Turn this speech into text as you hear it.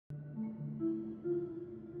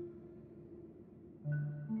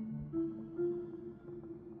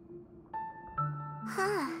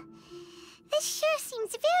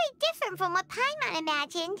seems very different from what Paimon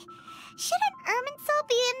imagined. Shouldn't Irminsul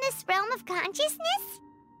be in this realm of consciousness?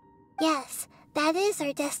 Yes, that is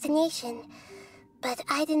our destination. But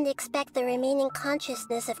I didn't expect the remaining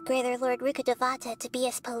consciousness of Greater Lord Rukkhadevata to be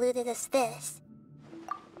as polluted as this.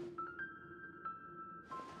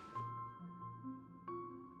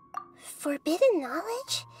 Forbidden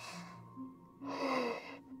knowledge?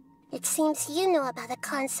 It seems you know about a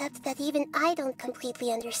concept that even I don't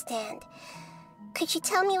completely understand. Could you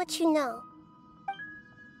tell me what you know?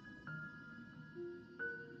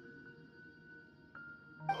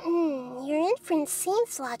 Your inference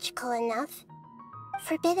seems logical enough.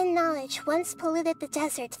 Forbidden knowledge once polluted the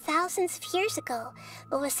desert thousands of years ago,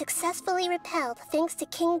 but was successfully repelled thanks to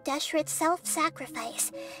King Deshret's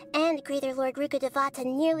self-sacrifice, and Greater Lord Rukkhadevata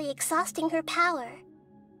nearly exhausting her power.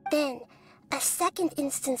 Then, a second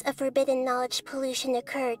instance of forbidden knowledge pollution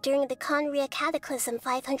occurred during the Khaenri'ah Cataclysm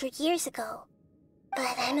 500 years ago.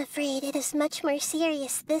 But I'm afraid it is much more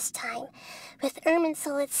serious this time, with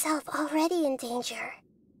Irminsul itself already in danger.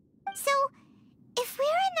 So, if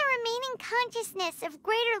we're in the remaining consciousness of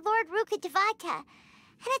Greater Lord Rukkhadevata,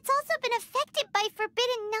 and it's also been affected by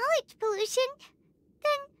forbidden knowledge pollution,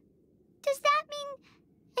 then does that mean,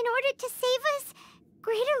 in order to save us,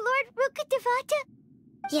 Greater Lord Rukkhadevata?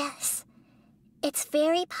 Yes. It's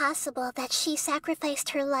very possible that she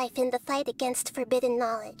sacrificed her life in the fight against forbidden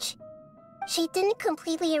knowledge. She didn't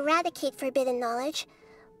completely eradicate forbidden knowledge,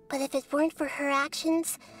 but if it weren't for her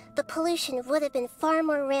actions, the pollution would have been far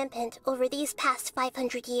more rampant over these past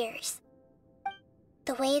 500 years.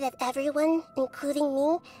 The way that everyone, including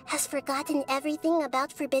me, has forgotten everything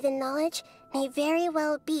about forbidden knowledge may very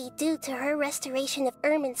well be due to her restoration of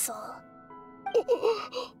Irminsul.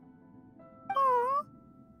 Aww.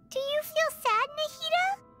 Do you feel sad, Nahida?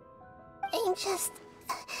 I'm just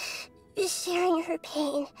sharing her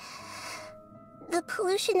pain. The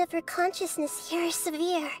pollution of her consciousness here is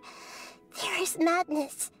severe. There is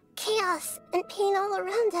madness, chaos, and pain all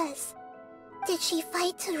around us. Did she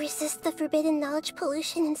fight to resist the forbidden knowledge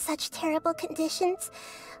pollution in such terrible conditions,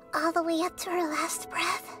 all the way up to her last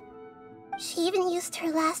breath? She even used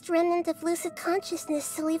her last remnant of lucid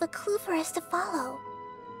consciousness to leave a clue for us to follow.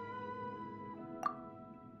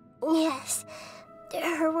 Yes,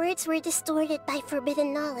 her words were distorted by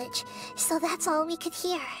forbidden knowledge, so that's all we could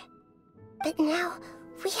hear. But now,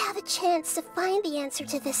 we have a chance to find the answer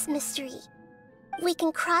to this mystery. We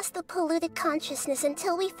can cross the polluted consciousness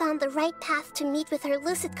until we found the right path to meet with our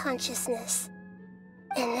lucid consciousness.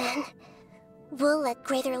 And then, we'll let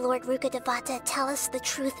Greater Lord Rukkhadevata tell us the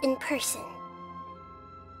truth in person.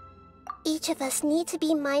 Each of us need to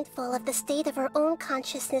be mindful of the state of our own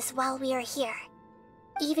consciousness while we are here.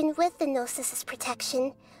 Even with the gnosis'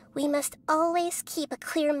 protection, we must always keep a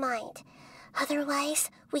clear mind.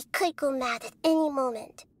 Otherwise, we could go mad at any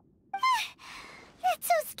moment. That's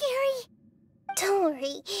so scary. Don't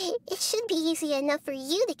worry, it should be easy enough for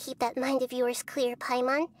you to keep that mind of yours clear,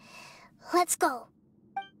 Paimon. Let's go.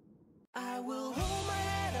 I will hold my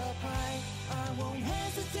head up high, I won't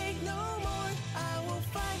hesitate no more. I will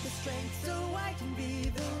find the strength so I can be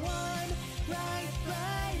the one right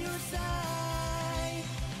by your side.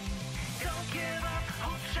 Don't give up,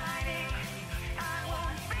 hope shining, I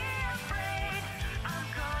won't be afraid. I'm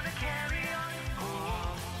gonna carry on,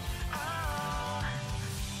 oh, oh.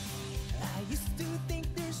 I used to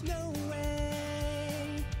think there's no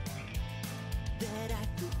way that I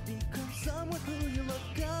could become someone who you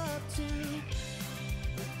look up to.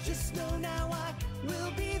 But just know now I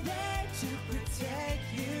will be there to protect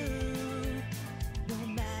you. No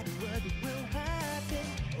matter what will happen,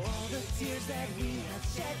 all the tears that we have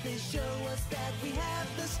shed, they show us that we have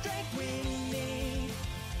the strength we need.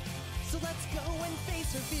 So let's go and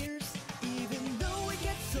face our fears, even though it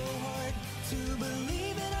gets so hard to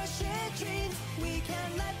believe in our shared dreams. We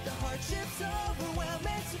can't let the hardships overwhelm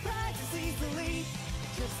and surprise us easily.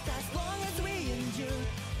 Just as long as we endure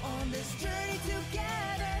on this journey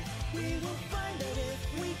together, we will find that if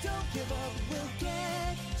we don't give up, we'll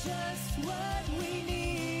get just what we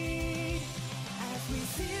need. As we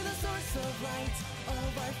see the source of light,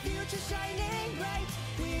 of our future shining bright,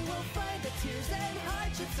 we will find that tears and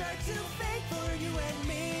hardships are too fake for you and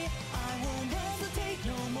me. I won't hesitate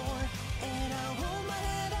no more, and I'll hold my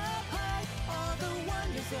head up high. All the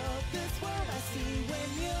wonders of this world I see when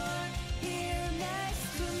you're here next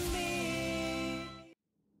to me.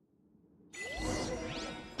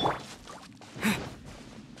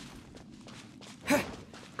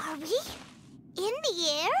 Are we in the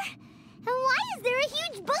air? And why is there a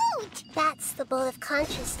huge boat? That's the boat of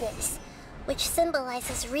consciousness, which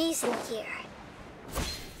symbolizes reason here.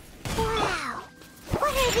 Wow!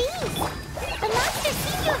 What are these? The monsters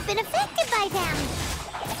seem to have been affected by them.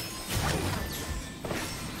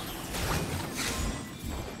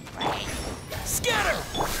 Scatter!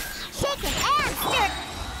 Shaken and stirred.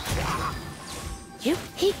 You,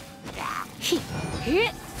 he,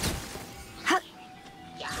 ha.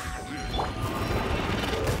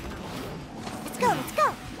 Let's go, let's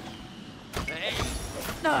go.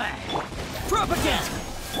 Propagate!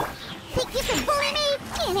 Think you can bully me?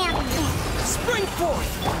 Can't have me. Spring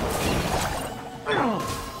forth!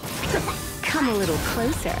 Come a little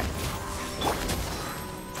closer.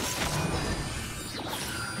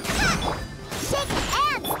 Shaken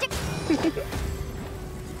and stirred.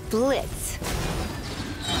 Blitz.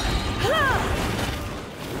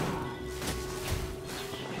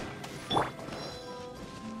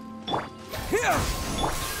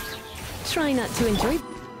 Try not to enjoy.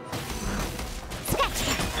 Scratch.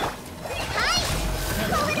 Hi!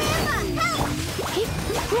 Holy Emma!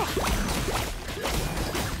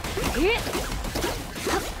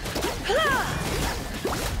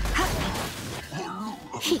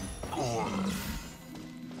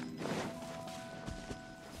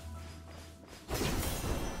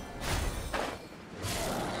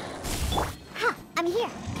 Ha! I'm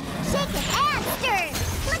here. Shaken and stirred.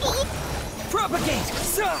 Look at you. Propagate!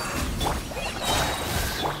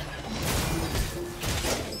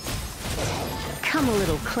 Come a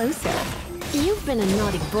little closer. You've been a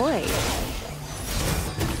naughty boy.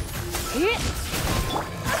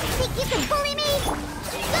 Think you can bully me?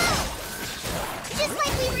 Go! Just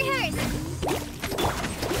like we rehearsed.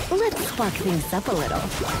 Let's spark things up a little.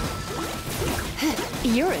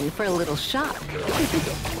 You're in for a little shock.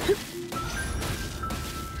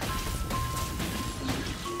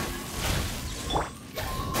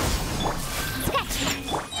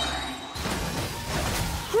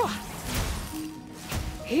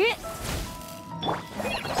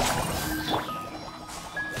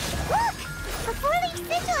 Look! A four-leaf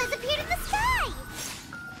sigil has appeared in the sky!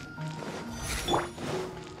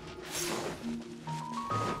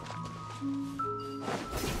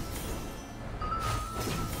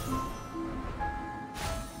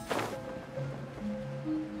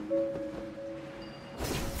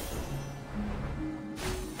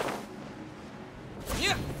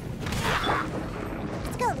 Yeah.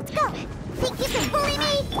 Let's go, let's go! Think you can bully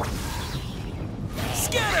me?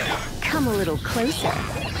 Scatter! Come a little closer.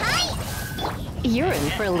 Hi! You're in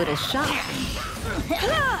for a little shock.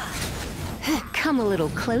 Come a little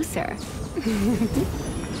closer.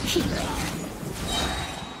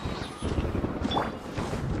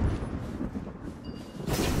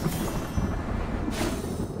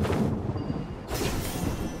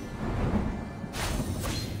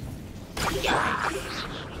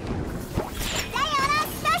 Diana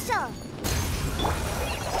Special!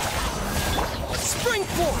 Spring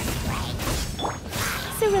forth!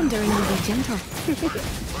 Surrender and be gentle.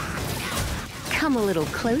 Come a little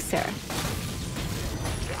closer.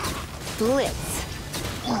 Blitz.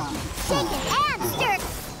 Shaken and stirred!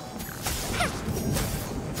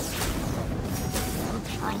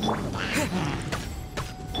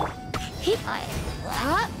 Hip.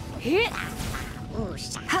 Huh? Hip.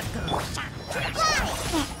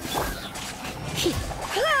 Hip.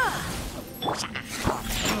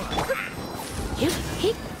 Hip.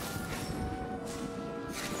 Hip.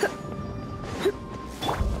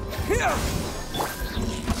 Yeah.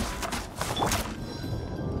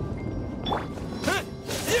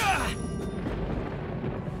 Yeah.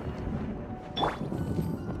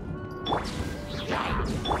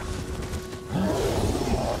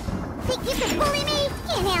 Think you can bully me?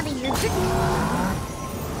 Can't handle your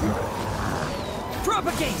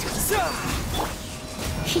Propagate!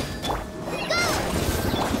 Hip.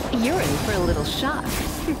 You're in for a little shock.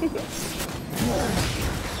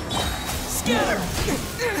 Scatter!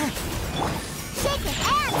 Shaken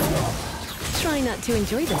and Try not to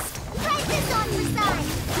enjoy this. press this on your side!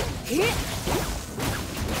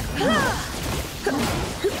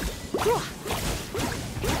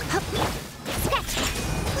 Scratch!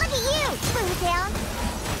 Look at you! Blue down!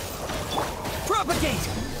 Propagate!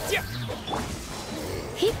 Yeah.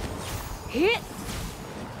 Hip. Hip.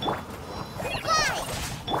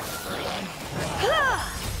 Fly!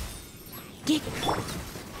 Get.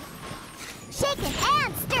 Shaken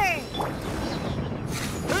and stirred!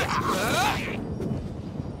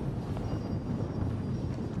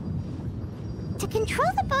 To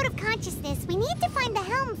control the boat of consciousness, we need to find the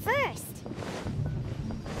helm first.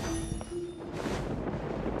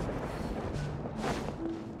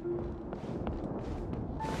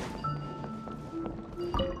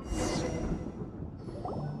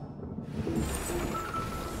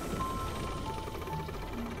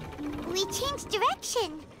 We changed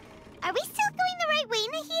direction. Are we still going the right way,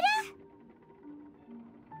 Nahida?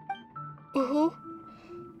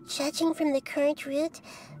 Judging from the current route,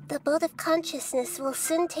 the boat of consciousness will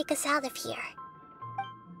soon take us out of here.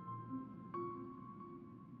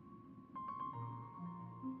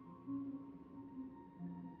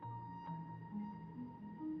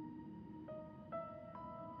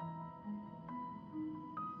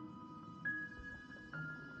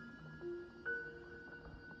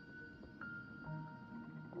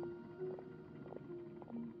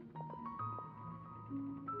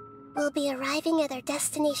 We'll be arriving at our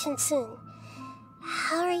destination soon.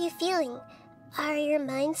 How are you feeling? Are your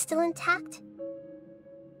minds still intact?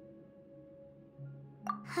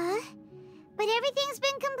 Huh? But everything's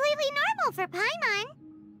been completely normal for Paimon.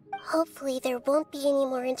 Hopefully there won't be any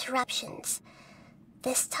more interruptions.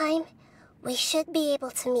 This time, we should be able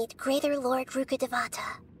to meet Greater Lord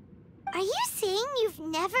Rukkhadevata. Are you saying you've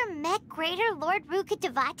never met Greater Lord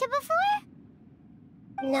Rukkhadevata before?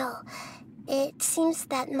 No. It seems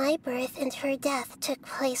that my birth and her death took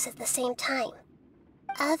place at the same time.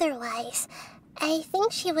 Otherwise, I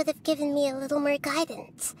think she would have given me a little more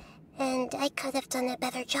guidance, and I could have done a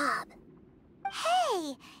better job. Hey,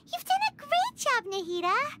 you've done a great job,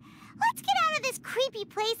 Nahida. Let's get out of this creepy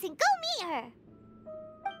place and go meet her.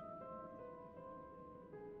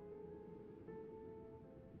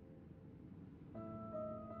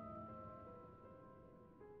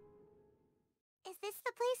 Is this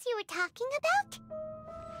the place you were talking about?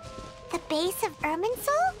 The base of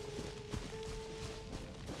Irminsul?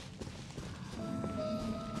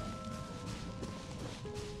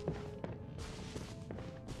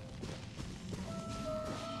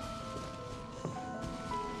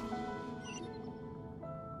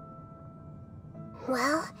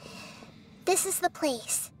 Well, this is the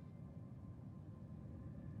place.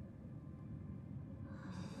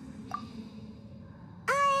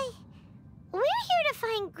 We're here to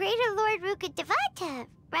find Greater Lord Rukkhadevata,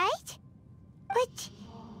 right? But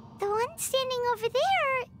the one standing over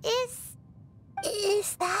there is...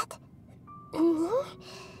 Is that... me?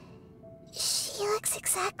 She looks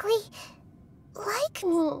exactly like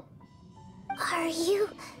me. Are you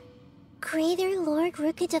Greater Lord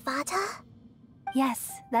Rukkhadevata?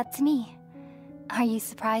 Yes, that's me. Are you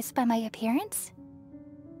surprised by my appearance?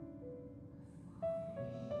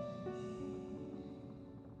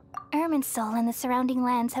 Irminsul and the surrounding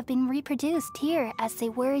lands have been reproduced here as they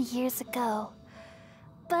were years ago.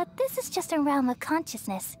 But this is just a realm of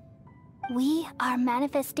consciousness. We are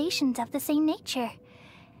manifestations of the same nature.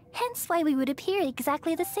 Hence why we would appear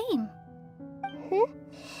exactly the same.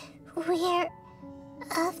 We're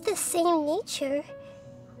of the same nature?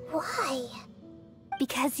 Why?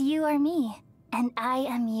 Because you are me, and I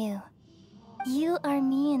am you. You are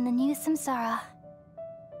me in the new samsara.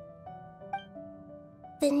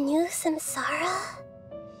 The new samsara?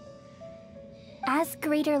 As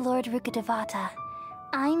Greater Lord Rukkhadevata,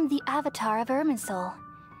 I'm the avatar of Irminsul.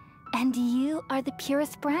 And you are the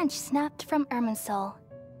purest branch snapped from Irminsul.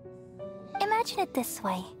 Imagine it this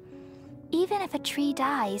way. Even if a tree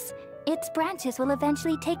dies, its branches will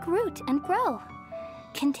eventually take root and grow,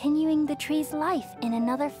 continuing the tree's life in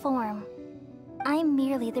another form. I'm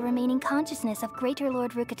merely the remaining consciousness of Greater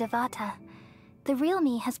Lord Rukkhadevata. The real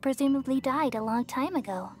me has presumably died a long time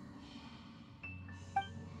ago.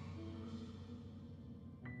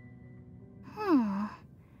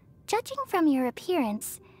 Judging from your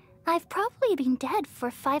appearance, I've probably been dead for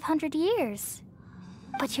 500 years.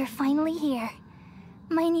 But you're finally here.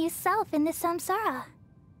 My new self in the samsara.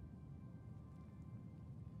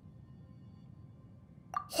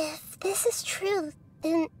 If this is true,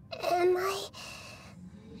 then am I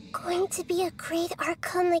going to be a great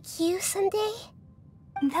Archon like you someday?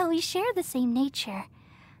 Though we share the same nature,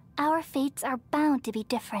 our fates are bound to be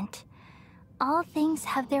different. All things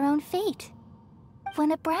have their own fate.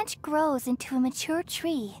 When a branch grows into a mature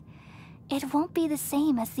tree, it won't be the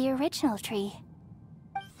same as the original tree.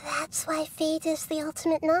 That's why fate is the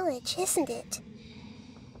ultimate knowledge, isn't it?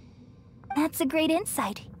 That's a great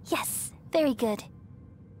insight. Yes, very good.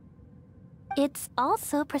 It's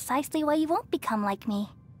also precisely why you won't become like me.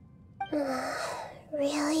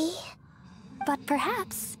 Really? But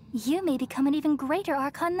perhaps you may become an even greater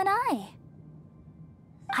Archon than I.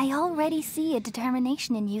 I already see a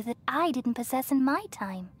determination in you that I didn't possess in my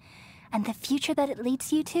time, and the future that it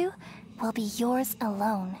leads you to will be yours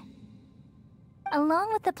alone.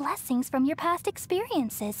 Along with the blessings from your past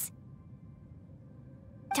experiences.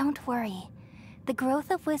 Don't worry. The growth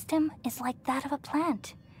of wisdom is like that of a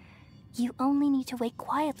plant. You only need to wait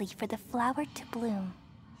quietly for the flower to bloom.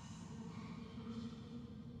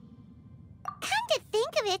 Come to think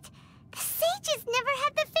of it, the sages never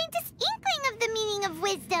had the faintest inkling of the meaning of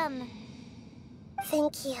wisdom.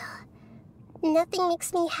 Thank you. Nothing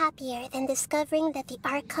makes me happier than discovering that the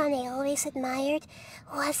Archon I always admired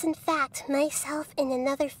was in fact myself in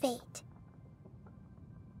another fate.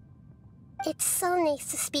 It's so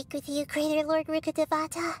nice to speak with you, Greater Lord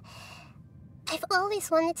Rukkhadevata. I've always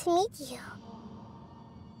wanted to meet you.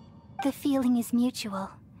 The feeling is mutual.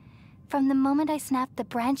 From the moment I snapped the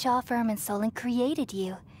branch off Irminsul and created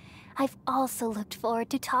you, I've also looked forward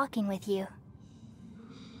to talking with you.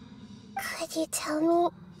 Could you tell me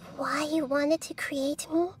why you wanted to create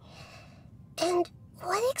me? And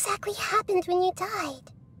what exactly happened when you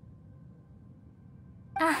died?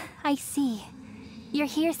 Ah, I see. You're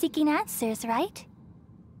here seeking answers, right?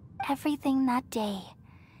 Everything that day,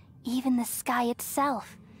 even the sky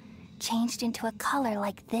itself, changed into a color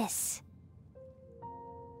like this.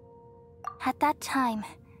 At that time,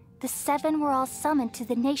 the seven were all summoned to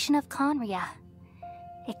the nation of Conria.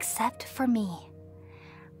 Except for me.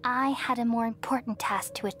 I had a more important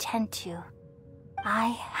task to attend to. I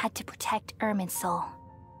had to protect Irminsul.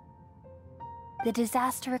 The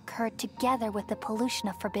disaster occurred together with the pollution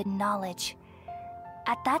of forbidden knowledge.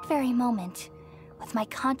 At that very moment, with my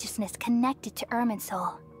consciousness connected to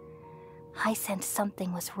Irminsul, I sensed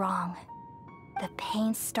something was wrong. The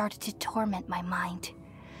pain started to torment my mind.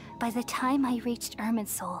 By the time I reached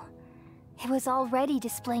Irminsul, it was already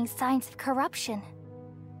displaying signs of corruption.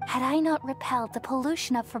 Had I not repelled the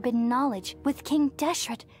pollution of forbidden knowledge with King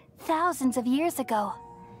Deshret thousands of years ago,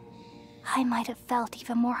 I might have felt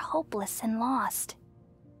even more hopeless and lost.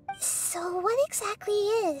 So what exactly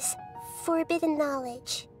is forbidden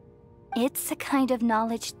knowledge? It's a kind of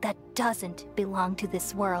knowledge that doesn't belong to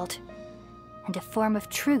this world, and a form of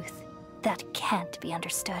truth that can't be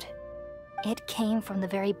understood. It came from the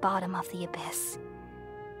very bottom of the abyss.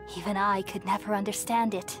 Even I could never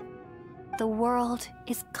understand it. The world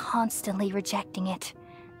is constantly rejecting it,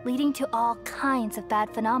 leading to all kinds of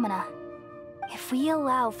bad phenomena. If we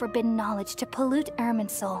allow forbidden knowledge to pollute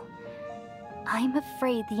Irminsul, I'm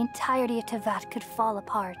afraid the entirety of Teyvat could fall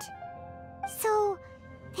apart. So,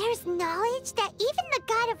 there's knowledge that even the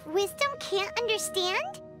God of Wisdom can't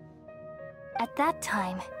understand? At that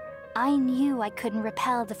time, I knew I couldn't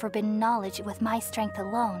repel the forbidden knowledge with my strength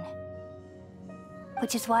alone.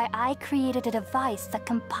 Which is why I created a device that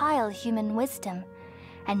compiled human wisdom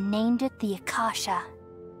and named it the Akasha.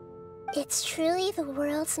 It's truly the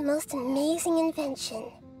world's most amazing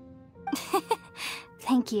invention.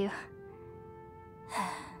 Thank you.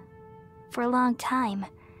 For a long time,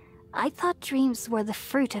 I thought dreams were the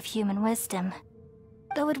fruit of human wisdom.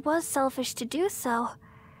 Though it was selfish to do so,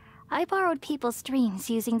 I borrowed people's dreams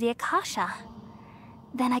using the Akasha.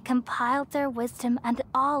 Then I compiled their wisdom and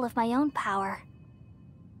all of my own power.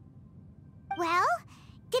 Well,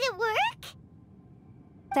 did it work?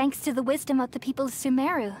 Thanks to the wisdom of the people of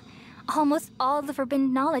Sumeru, almost all the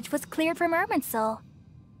forbidden knowledge was cleared from Irminsul.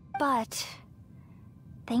 But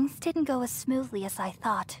things didn't go as smoothly as I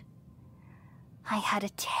thought. I had a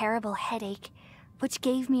terrible headache, which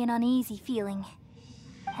gave me an uneasy feeling.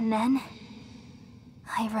 And then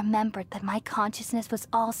I remembered that my consciousness was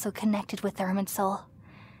also connected with Irminsul.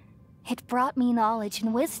 It brought me knowledge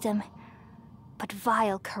and wisdom, but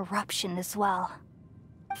vile corruption as well.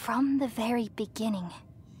 From the very beginning,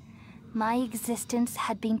 my existence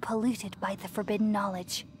had been polluted by the forbidden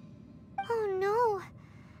knowledge. Oh no.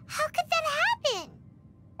 How could that happen?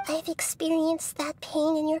 I've experienced that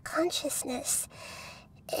pain in your consciousness.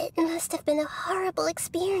 It must have been a horrible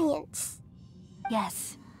experience.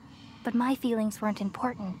 Yes, but my feelings weren't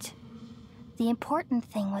important. The important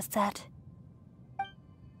thing was that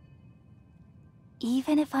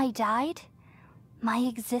even if I died, my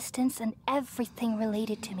existence and everything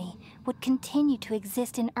related to me would continue to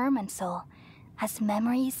exist in Irminsul as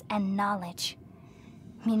memories and knowledge,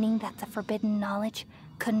 meaning that the forbidden knowledge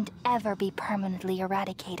couldn't ever be permanently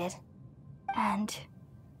eradicated. And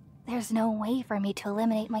there's no way for me to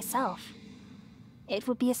eliminate myself. It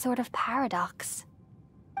would be a sort of paradox.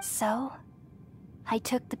 So, I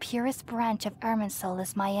took the purest branch of Irminsul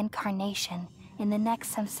as my incarnation in the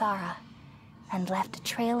next samsara, and left a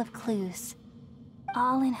trail of clues,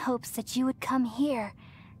 all in hopes that you would come here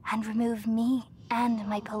and remove me and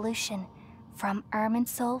my pollution from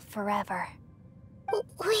Irminsul forever.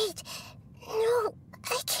 Wait, no,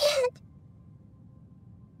 I can't.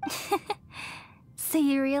 So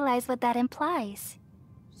you realize what that implies.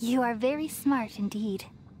 You are very smart indeed.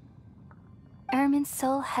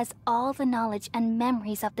 Irminsul has all the knowledge and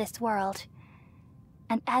memories of this world.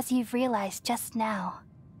 And as you've realized just now,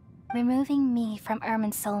 removing me from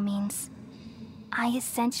Irminsul means I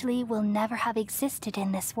essentially will never have existed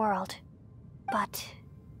in this world. But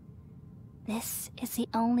this is the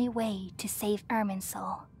only way to save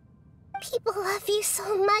Irminsul. People love you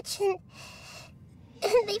so much, and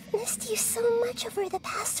they've missed you so much over the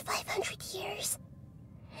past 500 years.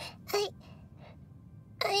 I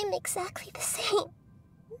am exactly the same.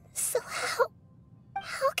 So how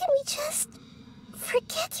can we just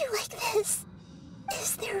forget you like this?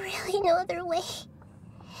 Is there really no other way?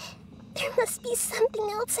 There must be something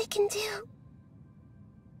else I can do.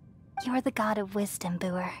 You're the god of wisdom,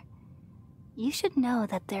 Booer. You should know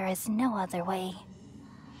that there is no other way.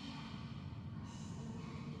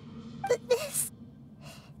 But this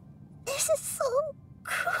is so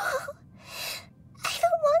cruel. I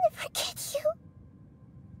don't want to forget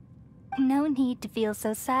you. No need to feel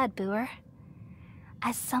so sad, Booer.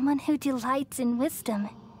 As someone who delights in wisdom,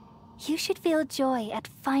 you should feel joy at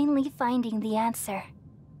finally finding the answer.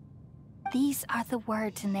 These are the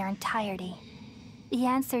words in their entirety. The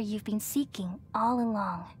answer you've been seeking all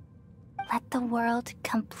along. Let the world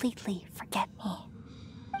completely forget me.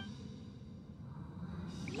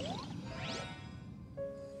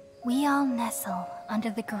 We all nestle under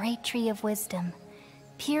the great tree of wisdom,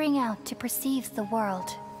 peering out to perceive the world.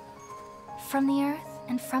 From the earth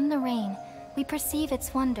and from the rain, we perceive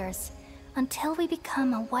its wonders, until we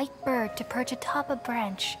become a white bird to perch atop a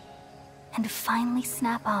branch, and finally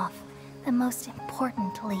snap off the most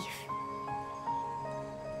important leaf.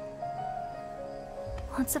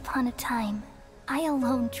 Once upon a time, I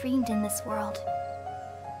alone dreamed in this world.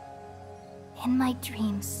 In my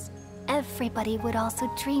dreams, everybody would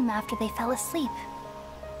also dream after they fell asleep.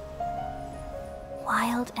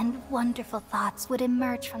 Wild and wonderful thoughts would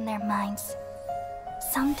emerge from their minds.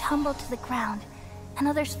 Some tumbled to the ground, and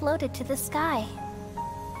others floated to the sky,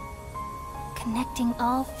 connecting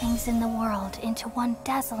all things in the world into one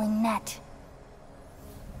dazzling net.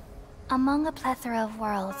 Among a plethora of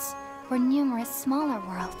worlds were numerous smaller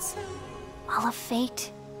worlds, all of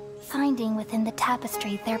fate, finding within the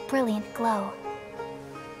tapestry their brilliant glow.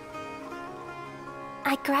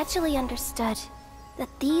 I gradually understood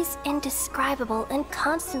that these indescribable and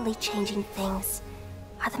constantly changing things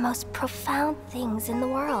are the most profound things in the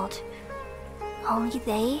world. Only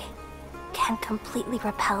they can completely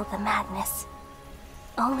repel the madness.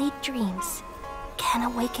 Only dreams can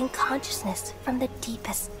awaken consciousness from the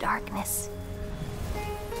deepest darkness.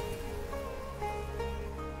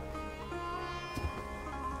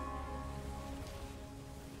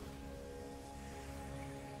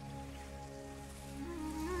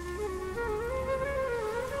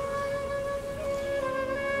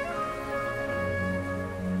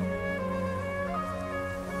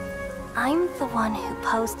 I'm the one who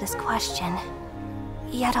posed this question,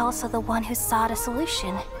 yet also the one who sought a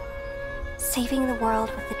solution. Saving the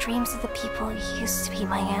world with the dreams of the people used to be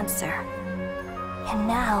my answer. And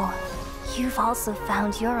now, you've also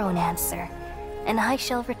found your own answer, and I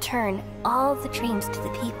shall return all the dreams to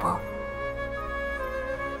the people.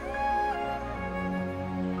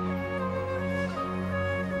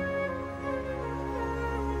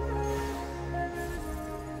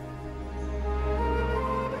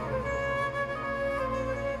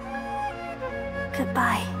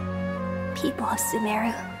 Goodbye, people of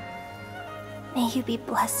Sumeru. May you be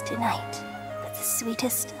blessed tonight with the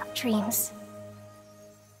sweetest of dreams.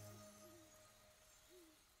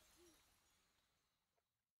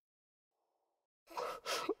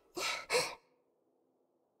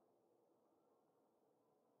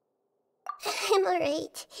 I'm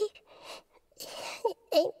alright.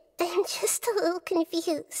 I'm just a little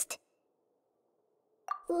confused.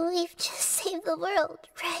 We've just saved the world,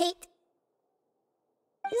 right?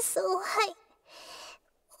 So why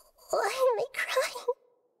am I crying?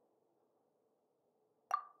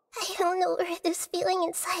 I don't know where this feeling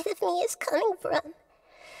inside of me is coming from,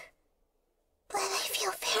 but I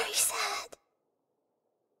feel very sad.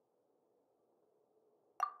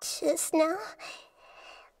 Just now,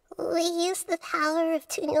 we used the power of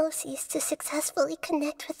two gnosis to successfully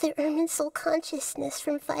connect with the Irminsul consciousness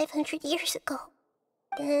from 500 years ago.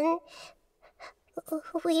 Then,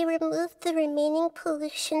 we removed the remaining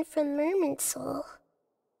pollution from Irminsul.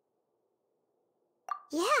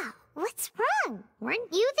 Yeah, what's wrong?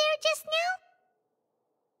 Weren't you there just now?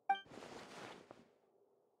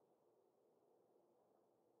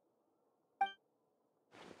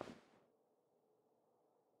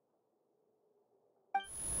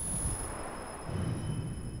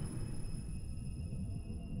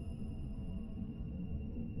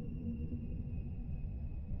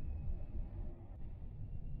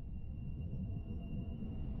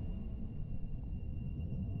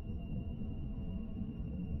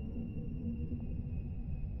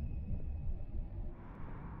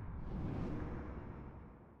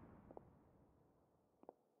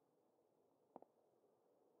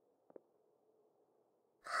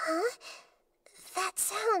 That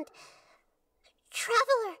sound...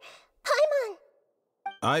 Traveler! Paimon!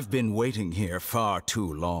 I've been waiting here far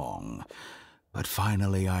too long. But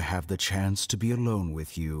finally I have the chance to be alone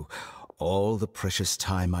with you. All the precious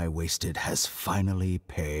time I wasted has finally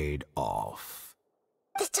paid off.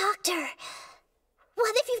 The doctor!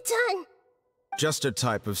 What have you done? Just a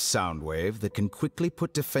type of sound wave that can quickly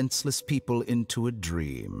put defenseless people into a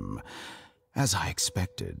dream. As I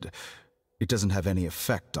expected, it doesn't have any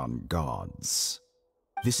effect on gods.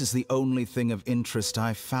 This is the only thing of interest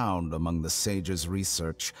I found among the sage's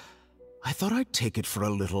research. I thought I'd take it for a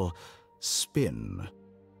little spin.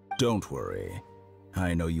 Don't worry.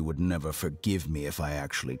 I know you would never forgive me if I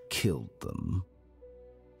actually killed them.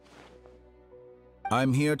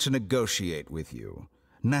 I'm here to negotiate with you.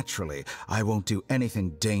 Naturally, I won't do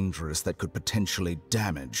anything dangerous that could potentially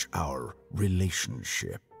damage our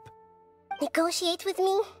relationship. Negotiate with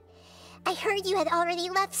me? I heard you had already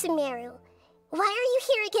left Sumeru. Why are you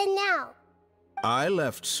here again now? I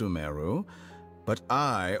left Sumeru, but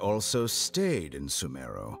I also stayed in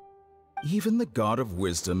Sumeru. Even the God of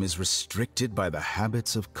Wisdom is restricted by the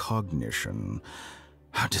habits of cognition.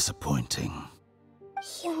 How disappointing.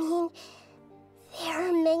 You mean there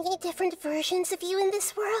are many different versions of you in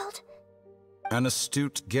this world? An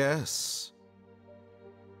astute guess.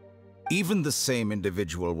 Even the same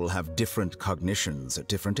individual will have different cognitions at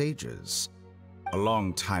different ages. A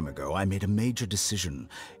long time ago, I made a major decision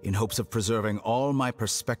in hopes of preserving all my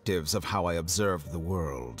perspectives of how I observed the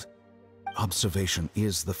world. Observation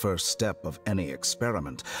is the first step of any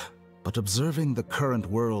experiment, but observing the current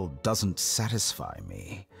world doesn't satisfy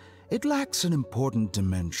me. It lacks an important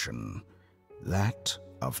dimension, that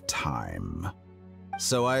of time.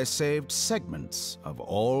 So I saved segments of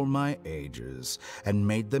all my ages and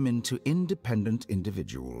made them into independent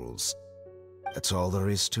individuals. That's all there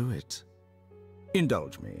is to it.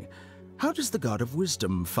 Indulge me. How does the God of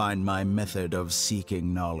Wisdom find my method of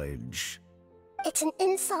seeking knowledge? It's an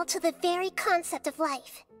insult to the very concept of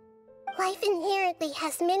life. Life inherently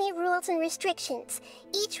has many rules and restrictions,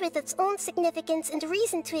 each with its own significance and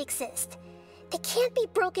reason to exist. They can't be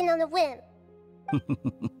broken on a whim.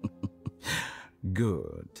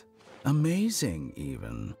 Good. Amazing,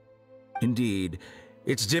 even. Indeed,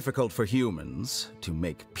 it's difficult for humans to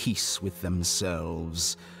make peace with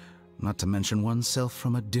themselves, not to mention oneself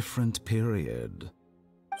from a different period.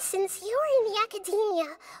 Since you're in the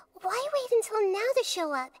academia, why wait until now to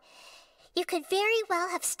show up? You could very well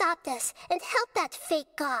have stopped us and helped that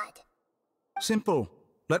fake god. Simple.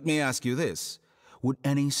 Let me ask you this. Would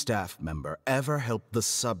any staff member ever help the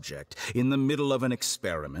subject in the middle of an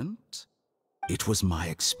experiment? It was my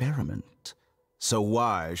experiment. So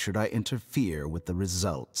why should I interfere with the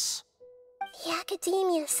results? The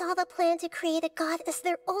academia saw the plan to create a god as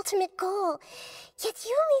their ultimate goal, yet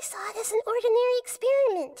you only saw it as an ordinary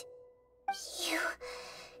experiment.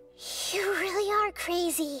 You really are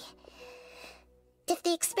crazy. If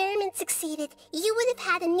the experiment succeeded, you would have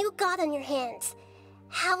had a new god on your hands.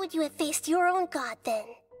 How would you have faced your own god then?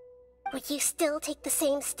 Would you still take the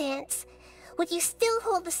same stance? Would you still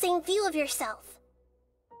hold the same view of yourself?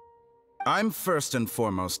 I'm first and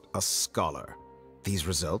foremost a scholar. These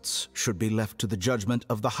results should be left to the judgment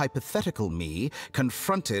of the hypothetical me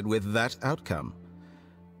confronted with that outcome.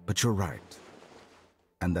 But you're right.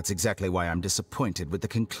 And that's exactly why I'm disappointed with the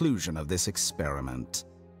conclusion of this experiment.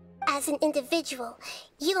 As an individual,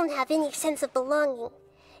 you don't have any sense of belonging.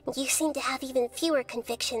 You seem to have even fewer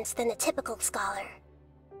convictions than a typical scholar.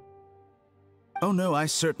 Oh no, I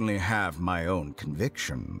certainly have my own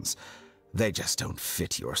convictions. They just don't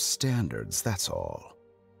fit your standards, that's all.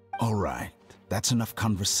 All right, that's enough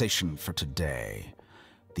conversation for today.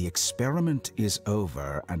 The experiment is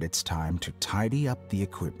over, and it's time to tidy up the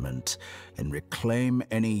equipment and reclaim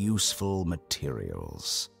any useful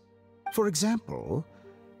materials. For example,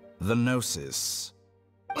 the gnosis.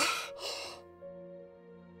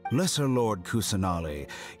 Lesser Lord Kusanali,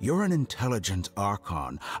 you're an intelligent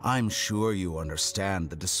Archon. I'm sure you understand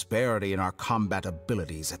the disparity in our combat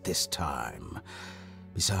abilities at this time.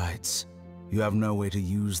 Besides, you have no way to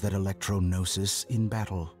use that electro-gnosis in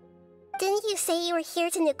battle. Didn't you say you were here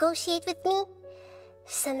to negotiate with me?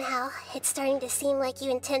 Somehow, it's starting to seem like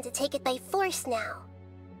you intend to take it by force now.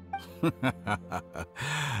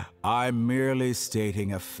 I'm merely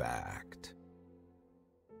stating a fact.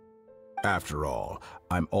 After all,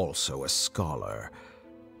 I'm also a scholar.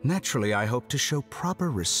 Naturally, I hope to show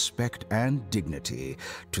proper respect and dignity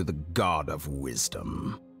to the God of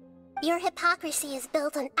Wisdom. Your hypocrisy is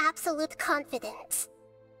built on absolute confidence.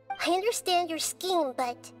 I understand your scheme,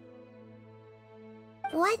 but...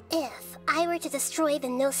 what if I were to destroy the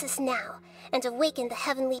gnosis now, and awaken the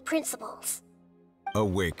heavenly principles.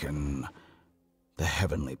 Awaken the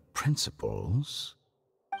heavenly principles?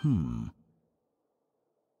 Do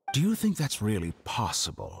you think that's really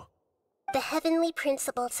possible? The heavenly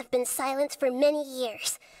principles have been silent for many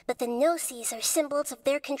years, but the gnosis are symbols of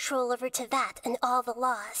their control over Teyvat and all the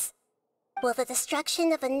laws. Will the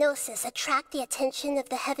destruction of a gnosis attract the attention of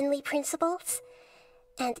the heavenly principles?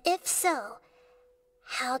 And if so,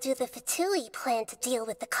 how do the Fatui plan to deal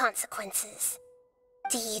with the consequences?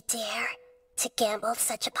 Do you dare to gamble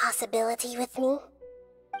such a possibility with me?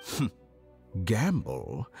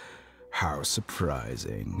 Gamble? How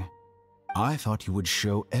surprising. I thought you would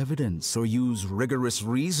show evidence or use rigorous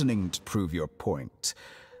reasoning to prove your point.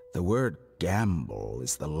 The word gamble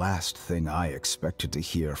is the last thing I expected to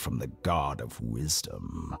hear from the god of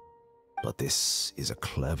wisdom. But this is a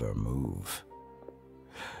clever move.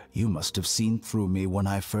 You must have seen through me when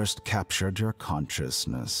I first captured your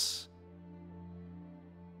consciousness.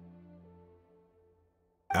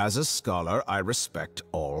 As a scholar, I respect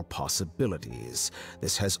all possibilities.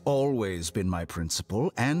 This has always been my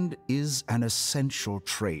principle and is an essential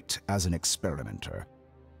trait as an experimenter.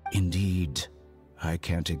 Indeed, I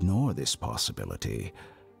can't ignore this possibility.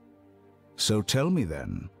 So tell me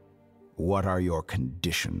then, what are your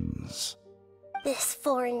conditions? This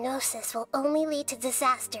foreign gnosis will only lead to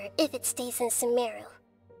disaster if it stays in Sumeru.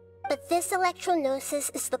 But this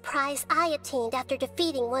electro-gnosis is the prize I obtained after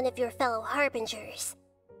defeating one of your fellow harbingers.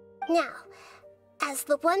 Now, as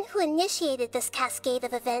the one who initiated this cascade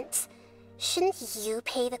of events, shouldn't you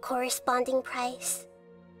pay the corresponding price?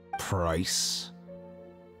 Price?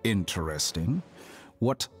 Interesting.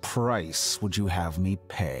 What price would you have me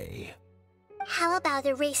pay? How about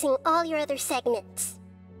erasing all your other segments?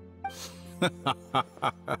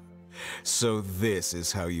 So this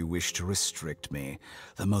is how you wish to restrict me,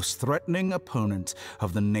 the most threatening opponent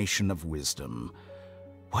of the Nation of Wisdom.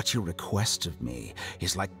 What you request of me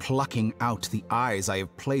is like plucking out the eyes I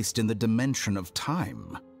have placed in the dimension of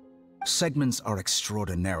time. Segments are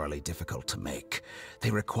extraordinarily difficult to make. They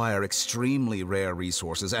require extremely rare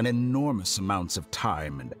resources and enormous amounts of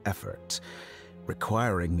time and effort,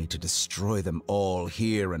 requiring me to destroy them all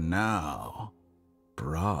here and now.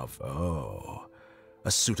 Bravo. A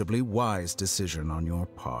suitably wise decision on your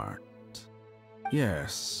part.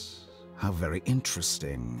 Yes, how very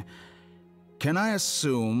interesting. Can I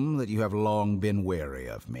assume that you have long been wary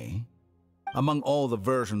of me? Among all the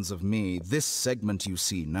versions of me, this segment you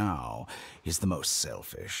see now is the most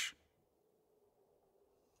selfish.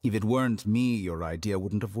 If it weren't me, your idea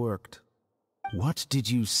wouldn't have worked. What did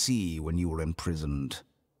you see when you were imprisoned?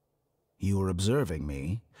 You were observing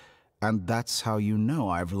me, and that's how you know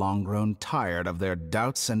I've long grown tired of their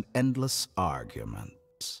doubts and endless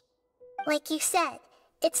arguments. Like you said,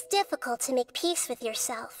 it's difficult to make peace with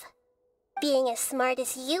yourself. Being as smart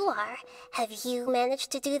as you are, have you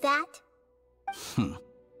managed to do that?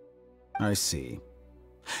 I see.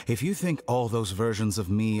 If you think all those versions of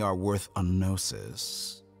me are worth a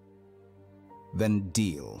gnosis, then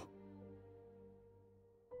deal.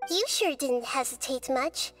 You sure didn't hesitate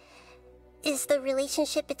much. Is the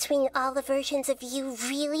relationship between all the versions of you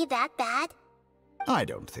really that bad? I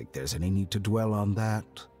don't think there's any need to dwell on that.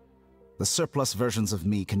 The surplus versions of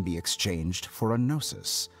me can be exchanged for a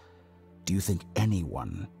gnosis. Do you think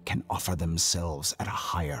anyone can offer themselves at a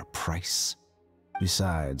higher price?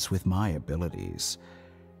 Besides, with my abilities,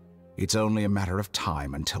 it's only a matter of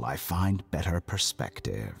time until I find better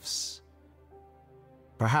perspectives.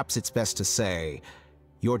 Perhaps it's best to say,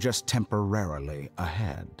 you're just temporarily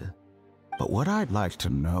ahead. But what I'd like to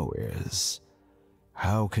know is,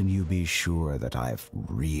 how can you be sure that I've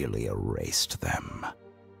really erased them?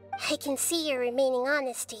 I can see your remaining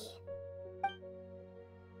honesty.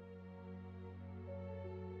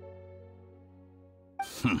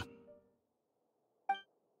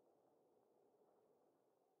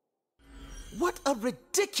 What a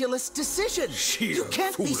ridiculous decision! You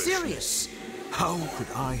can't be serious! How could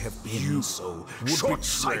I have been so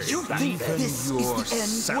short-sighted? You think this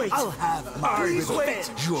is the end? Wait, I'll have my revenge!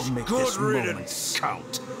 You'll make this moment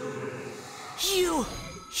count.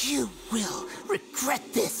 You will regret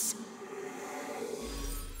this!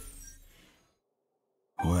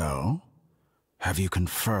 Well, have you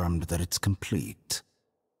confirmed that it's complete?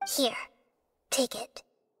 Here, take it.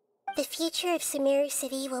 The future of Sumeru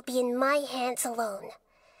City will be in my hands alone.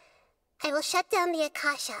 I will shut down the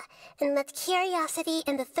Akasha and let curiosity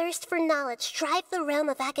and the thirst for knowledge drive the realm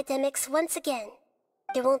of academics once again.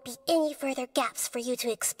 There won't be any further gaps for you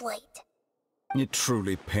to exploit. It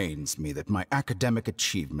truly pains me that my academic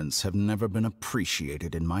achievements have never been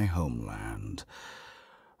appreciated in my homeland.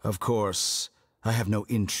 Of course, I have no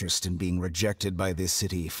interest in being rejected by this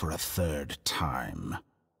city for a third time.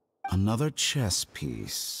 Another chess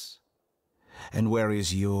piece. And where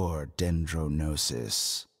is your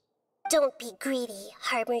dendrognosis? Don't be greedy,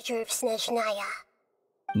 Harbinger of Snezhnaya.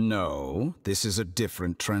 No, this is a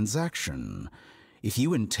different transaction. If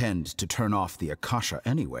you intend to turn off the Akasha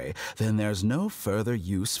anyway, then there's no further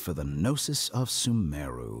use for the gnosis of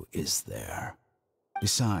Sumeru, is there?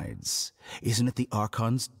 Besides, isn't it the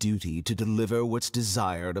Archon's duty to deliver what's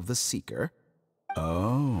desired of the Seeker?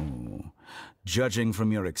 Oh, judging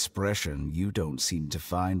from your expression, you don't seem to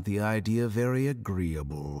find the idea very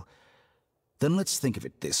agreeable. Then let's think of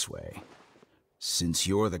it this way. Since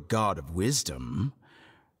you're the god of wisdom,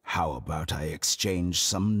 how about I exchange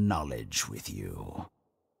some knowledge with you?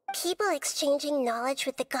 People exchanging knowledge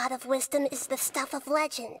with the god of wisdom is the stuff of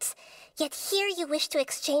legends. Yet here you wish to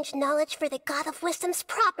exchange knowledge for the god of wisdom's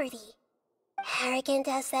property. Arrogant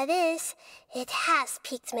as that is, it has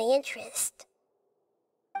piqued my interest.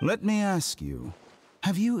 Let me ask you,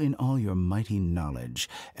 have you in all your mighty knowledge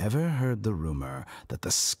ever heard the rumor that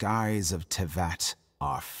the skies of Teyvat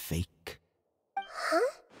are fake?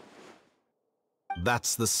 Huh?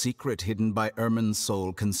 That's the secret hidden by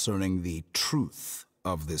Irminsul concerning the truth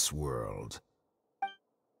of this world.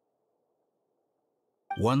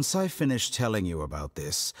 Once I finish telling you about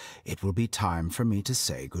this, it will be time for me to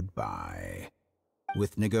say goodbye.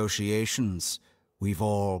 With negotiations, we've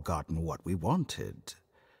all gotten what we wanted.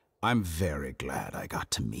 I'm very glad I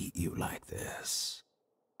got to meet you like this.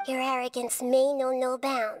 Your arrogance may know no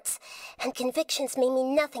bounds, and convictions may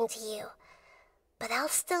mean nothing to you. But I'll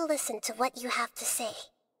still listen to what you have to say.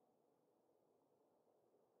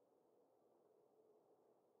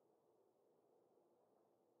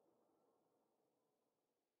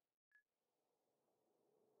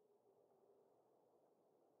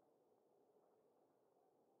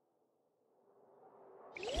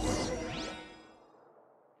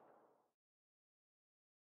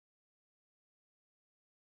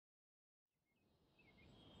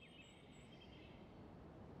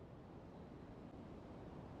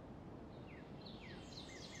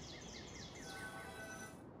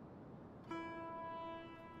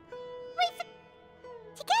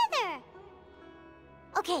 Together!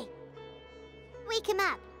 Okay. Wake him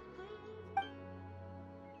up.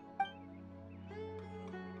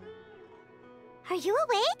 Are you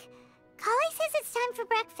awake? Kali says it's time for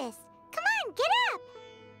breakfast. Come on, get up!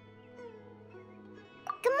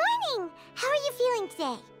 Good morning! How are you feeling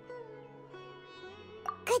today?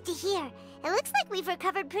 Good to hear. It looks like we've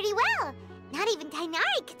recovered pretty well. Not even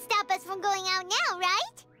Tighnari could stop us from going out now,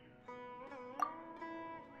 right?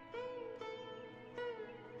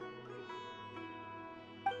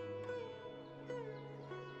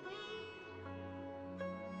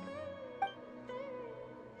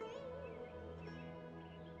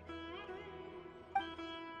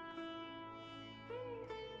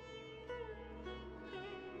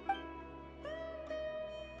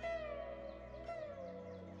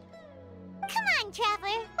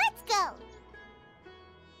 Traveler, let's go!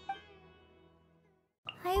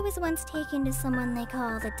 I was once taken to someone they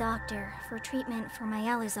call the doctor for treatment for my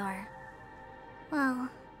Aluzar. Well,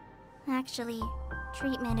 actually,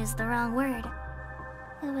 treatment is the wrong word.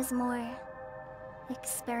 It was more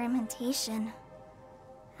experimentation.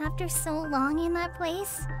 After so long in that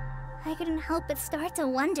place, I couldn't help but start to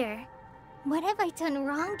wonder, what have I done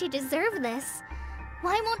wrong to deserve this?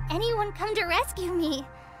 Why won't anyone come to rescue me?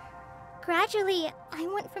 Gradually, I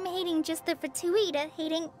went from hating just the Fatui to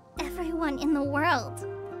hating everyone in the world.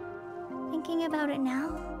 Thinking about it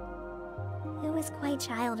now, it was quite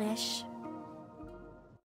childish.